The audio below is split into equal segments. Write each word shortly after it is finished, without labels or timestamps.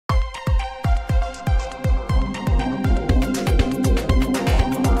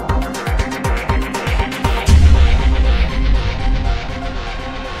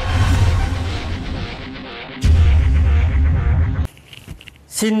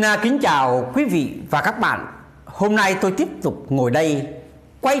Kính chào quý vị và các bạn. Hôm nay tôi tiếp tục ngồi đây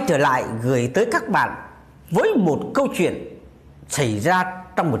quay trở lại gửi tới các bạn với một câu chuyện xảy ra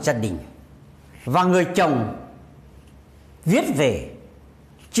trong một gia đình, và người chồng viết về,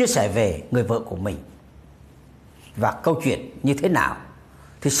 chia sẻ về người vợ của mình. Và câu chuyện như thế nào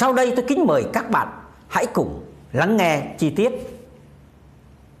thì sau đây tôi kính mời các bạn hãy cùng lắng nghe chi tiết.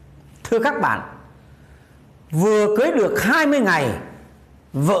 Thưa các bạn, vừa cưới được 20 ngày,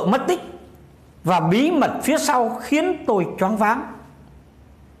 vợ mất tích và bí mật phía sau khiến tôi choáng váng.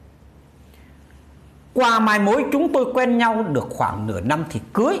 Qua mai mối chúng tôi quen nhau được khoảng nửa năm thì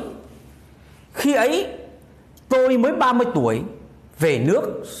cưới. Khi ấy tôi mới 30 tuổi, về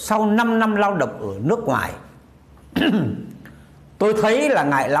nước sau 5 năm lao động ở nước ngoài. Tôi thấy là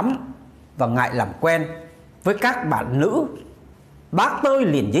ngại lắm và ngại làm quen với các bạn nữ. Bác tôi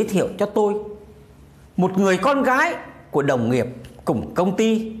liền giới thiệu cho tôi một người con gái của đồng nghiệp cùng công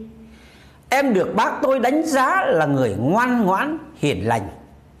ty. Em được bác tôi đánh giá là người ngoan ngoãn, hiền lành,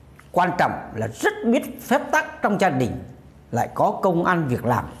 quan trọng là rất biết phép tắc trong gia đình, lại có công ăn việc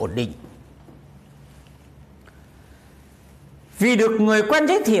làm ổn định. Vì được người quen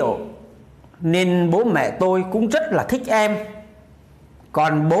giới thiệu nên bố mẹ tôi cũng rất là thích em.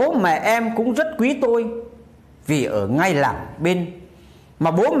 Còn bố mẹ em cũng rất quý tôi, vì ở ngay làng bên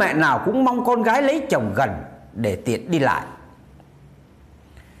mà bố mẹ nào cũng mong con gái lấy chồng gần để tiện đi lại.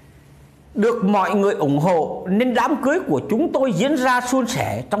 Được mọi người ủng hộ nên đám cưới của chúng tôi diễn ra suôn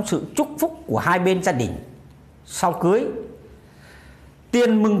sẻ trong sự chúc phúc của hai bên gia đình. Sau cưới,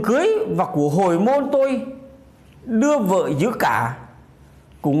 tiền mừng cưới và của hồi môn tôi đưa vợ giữ cả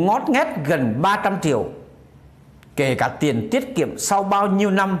cũng ngót nghét gần 300 triệu, kể cả tiền tiết kiệm sau bao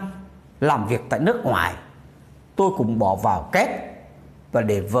nhiêu năm làm việc tại nước ngoài. Tôi cũng bỏ vào két và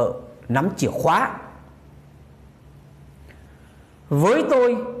để vợ nắm chìa khóa. Với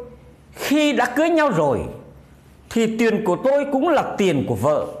tôi, khi đã cưới nhau rồi thì tiền của tôi cũng là tiền của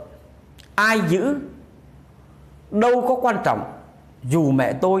vợ. Ai giữ đâu có quan trọng. Dù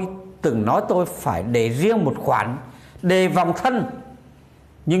mẹ tôi từng nói tôi phải để riêng một khoản để vòng thân,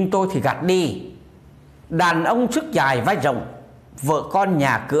 nhưng tôi thì gạt đi. Đàn ông sức dài vai rộng, vợ con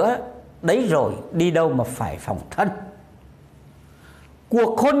nhà cửa đấy rồi, đi đâu mà phải phòng thân.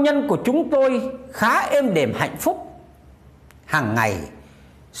 Cuộc hôn nhân của chúng tôi khá êm đềm hạnh phúc. Hàng ngày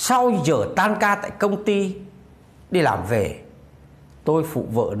sau giờ tan ca tại công ty đi làm về, tôi phụ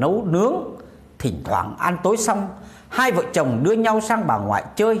vợ nấu nướng. Thỉnh thoảng ăn tối xong, hai vợ chồng đưa nhau sang bà ngoại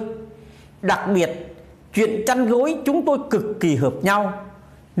chơi. Đặc biệt chuyện chăn gối chúng tôi cực kỳ hợp nhau,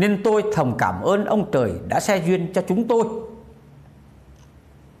 nên tôi thầm cảm ơn ông trời đã xe duyên cho chúng tôi.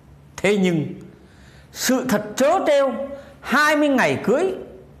 Thế nhưng sự thật trớ trêu, 20 ngày cưới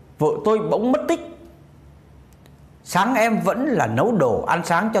vợ tôi bỗng mất tích. Sáng em vẫn là nấu đồ ăn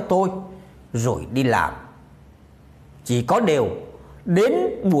sáng cho tôi rồi đi làm. Chỉ có điều đến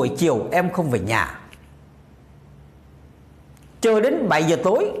buổi chiều em không về nhà. Chờ đến 7 giờ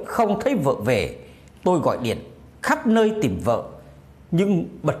tối không thấy vợ về. Tôi gọi điện khắp nơi tìm vợ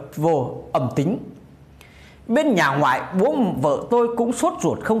nhưng bật vô âm tính. Bên nhà ngoại bố vợ tôi cũng sốt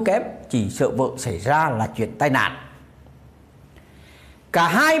ruột không kém, chỉ sợ vợ xảy ra là chuyện tai nạn. Cả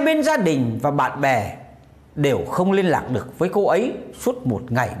hai bên gia đình và bạn bè đều không liên lạc được với cô ấy suốt một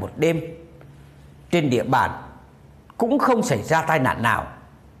ngày một đêm. Trên địa bàn cũng không xảy ra tai nạn nào.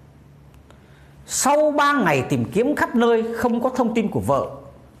 Sau 3 ngày tìm kiếm khắp nơi không có thông tin của vợ,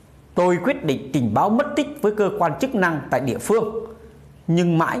 tôi quyết định trình báo mất tích với cơ quan chức năng tại địa phương,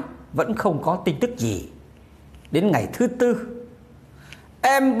 nhưng mãi vẫn không có tin tức gì. Đến ngày thứ tư,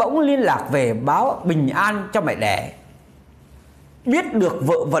 em bỗng liên lạc về báo bình an cho mẹ đẻ. Biết được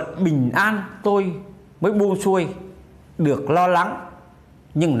vợ vận bình an, tôi mới buông xuôi được lo lắng.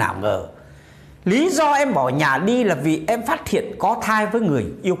 Nhưng nào ngờ lý do em bỏ nhà đi là vì em phát hiện có thai với người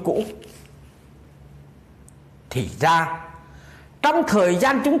yêu cũ. Thì ra trong thời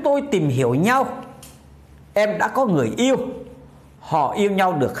gian chúng tôi tìm hiểu nhau, em đã có người yêu. Họ yêu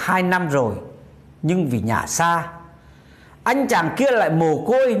nhau được 2 năm rồi, nhưng vì nhà xa, anh chàng kia lại mồ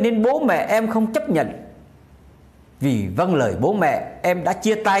côi nên bố mẹ em không chấp nhận. Vì vâng lời bố mẹ, em đã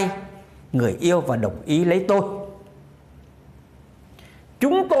chia tay người yêu và đồng ý lấy tôi.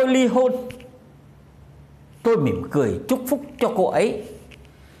 Chúng tôi ly hôn. Tôi mỉm cười chúc phúc cho cô ấy,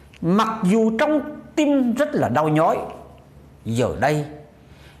 mặc dù trong tim rất là đau nhói. Giờ đây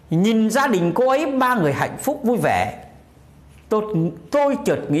nhìn gia đình cô ấy 3 người hạnh phúc vui vẻ, tôi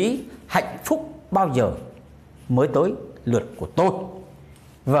chợt nghĩ hạnh phúc bao giờ mới tới lượt của tôi.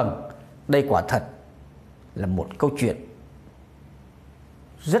 Vâng, đây quả thật là một câu chuyện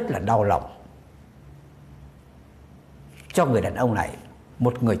rất là đau lòng cho người đàn ông này.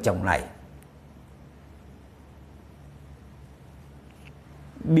 một người chồng này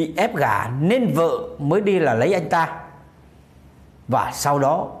bị ép gả nên vợ mới đi là lấy anh ta. Và sau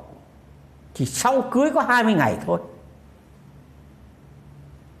đó chỉ sau cưới có 20 ngày thôi,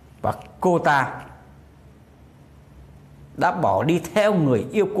 và cô ta đã bỏ đi theo người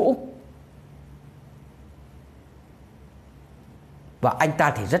yêu cũ. Và anh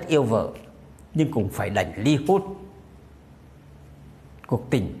ta thì rất yêu vợ, nhưng cũng phải đành ly hôn. Cuộc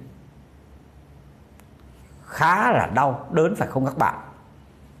tình khá là đau đớn phải không các bạn?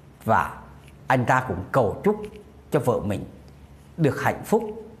 Và anh ta cũng cầu chúc cho vợ mình được hạnh phúc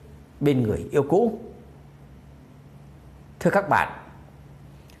bên người yêu cũ. Thưa các bạn,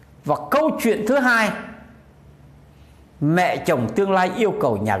 và câu chuyện thứ hai, mẹ chồng tương lai yêu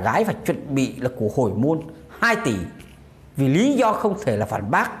cầu nhà gái phải chuẩn bị là của hồi môn 2 tỷ vì lý do không thể là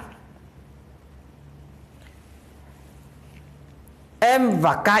phản bác. Em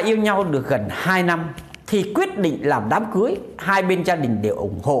và ca yêu nhau được gần 2 năm thì quyết định làm đám cưới. Hai bên gia đình đều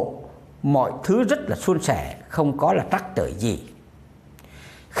ủng hộ, mọi thứ rất là suôn sẻ, không có là trắc trở gì.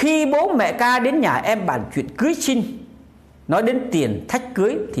 Khi bố mẹ ca đến nhà em bàn chuyện cưới xin, nói đến tiền thách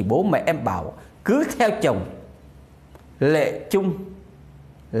cưới, thì bố mẹ em bảo cứ theo chồng, lệ chung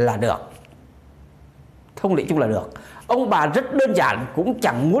là được. Thông lệ chung là được. Ông bà rất đơn giản, cũng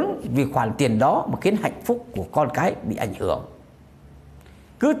chẳng muốn vì khoản tiền đó mà khiến hạnh phúc của con cái bị ảnh hưởng.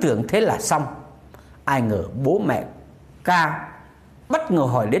 Cứ tưởng thế là xong, ai ngờ bố mẹ ca bất ngờ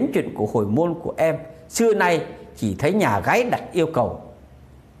hỏi đến chuyện của hồi môn của em. Xưa nay chỉ thấy nhà gái đặt yêu cầu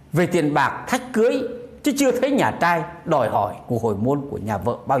về tiền bạc thách cưới, chứ chưa thấy nhà trai đòi hỏi của hồi môn của nhà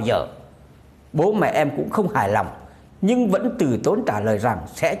vợ bao giờ. Bố mẹ em cũng không hài lòng, nhưng vẫn từ tốn trả lời rằng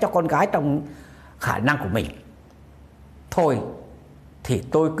sẽ cho con gái trong khả năng của mình. Thôi thì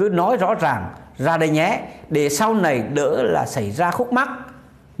tôi cứ nói rõ ràng ra đây nhé, để sau này đỡ là xảy ra khúc mắc.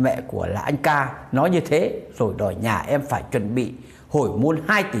 Mẹ của là anh ca nói như thế, rồi đòi nhà em phải chuẩn bị hồi môn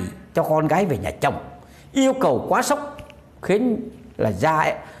 2 tỷ cho con gái về nhà chồng. Yêu cầu quá sốc, khiến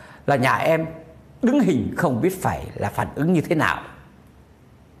là nhà em đứng hình không biết phải là phản ứng như thế nào.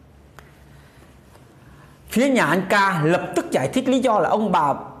 Phía nhà anh ca lập tức giải thích lý do là ông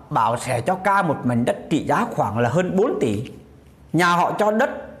bà bảo sẽ cho ca một mảnh đất trị giá khoảng là hơn 4 tỷ. Nhà họ cho đất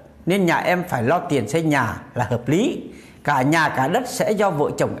nên nhà em phải lo tiền xây nhà là hợp lý. Cả nhà cả đất sẽ do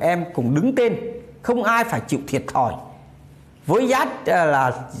vợ chồng em cùng đứng tên, không ai phải chịu thiệt thòi. Với giá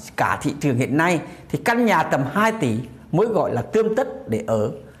là cả thị trường hiện nay thì căn nhà tầm 2 tỷ mới gọi là tươm tất để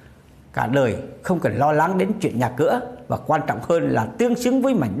ở cả đời, không cần lo lắng đến chuyện nhà cửa, và quan trọng hơn là tương xứng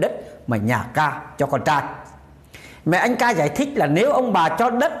với mảnh đất mà nhà ca cho con trai. Mẹ anh ca giải thích là nếu ông bà cho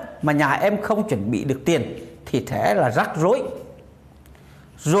đất mà nhà em không chuẩn bị được tiền thì thế là rắc rối.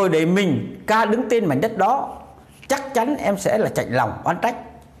 Rồi để mình ca đứng tên mảnh đất đó, chắc chắn em sẽ là chạnh lòng oán trách.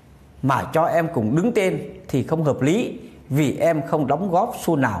 Mà cho em cùng đứng tên thì không hợp lý, vì em không đóng góp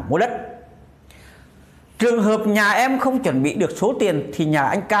xu nào mua đất. Trường hợp nhà em không chuẩn bị được số tiền thì nhà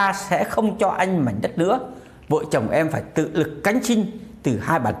anh ca sẽ không cho anh mảnh đất nữa. Vợ chồng em phải tự lực cánh sinh từ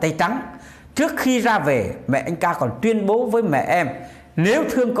hai bàn tay trắng. Trước khi ra về, mẹ anh ca còn tuyên bố với mẹ em, nếu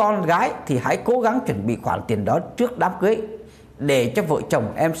thương con gái thì hãy cố gắng chuẩn bị khoản tiền đó trước đám cưới, để cho vợ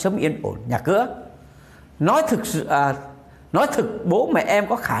chồng em sớm yên ổn nhà cửa. Nói thực bố mẹ em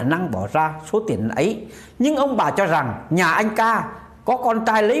có khả năng bỏ ra số tiền ấy, nhưng ông bà cho rằng nhà anh ca có con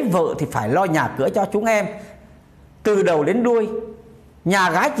trai lấy vợ thì phải lo nhà cửa cho chúng em từ đầu đến đuôi.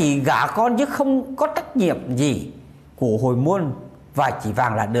 Nhà gái chỉ gả con chứ không có trách nhiệm gì của hồi môn và chỉ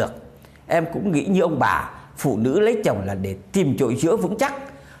vàng là được. Em cũng nghĩ như ông bà, phụ nữ lấy chồng là để tìm chỗ giữa vững chắc,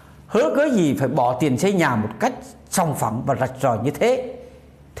 hớ cớ gì phải bỏ tiền xây nhà một cách sòng phẳng và rạch ròi như thế.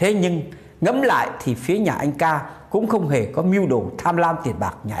 Thế nhưng ngẫm lại thì phía nhà anh ca cũng không hề có mưu đồ tham lam tiền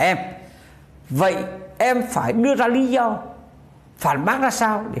bạc nhà em. Vậy em phải đưa ra lý do phản bác ra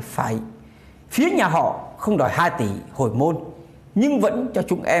sao để phải phía nhà họ không đòi 2 tỷ hồi môn nhưng vẫn cho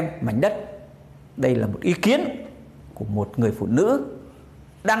chúng em mảnh đất. Đây là một ý kiến của một người phụ nữ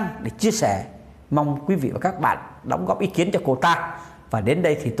đăng để chia sẻ. Mong quý vị và các bạn đóng góp ý kiến cho cô ta. Và đến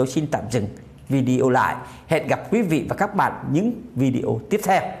đây thì tôi xin tạm dừng video lại. Hẹn gặp quý vị và các bạn những video tiếp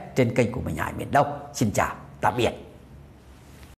theo trên kênh của Minh Hải Miền Đông. Xin chào, tạm biệt.